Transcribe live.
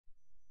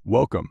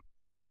Welcome.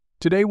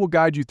 Today we'll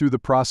guide you through the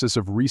process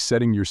of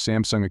resetting your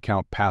Samsung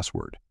account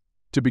password.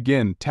 To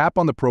begin, tap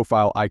on the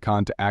profile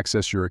icon to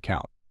access your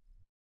account.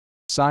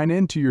 Sign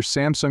in to your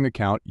Samsung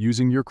account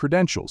using your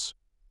credentials.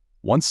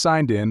 Once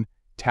signed in,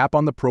 tap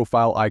on the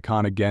profile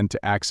icon again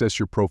to access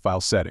your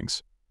profile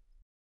settings.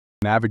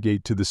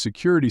 Navigate to the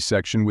security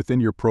section within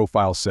your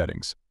profile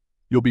settings.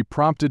 You'll be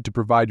prompted to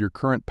provide your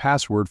current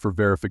password for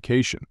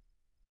verification.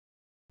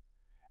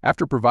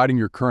 After providing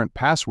your current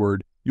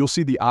password, you'll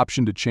see the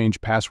option to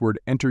change password.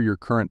 Enter your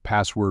current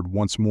password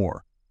once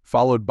more,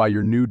 followed by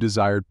your new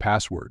desired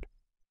password.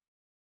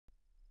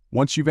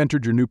 Once you've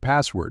entered your new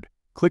password,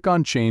 click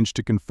on Change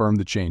to confirm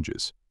the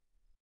changes.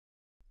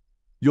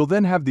 You'll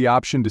then have the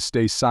option to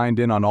stay signed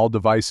in on all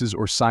devices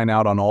or sign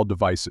out on all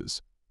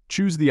devices.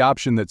 Choose the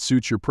option that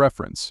suits your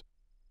preference.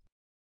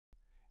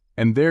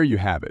 And there you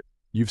have it.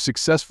 You've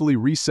successfully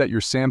reset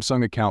your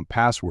Samsung account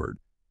password.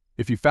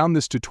 If you found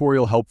this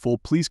tutorial helpful,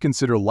 please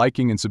consider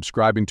liking and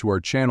subscribing to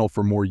our channel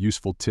for more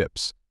useful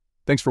tips.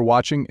 Thanks for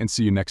watching and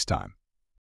see you next time.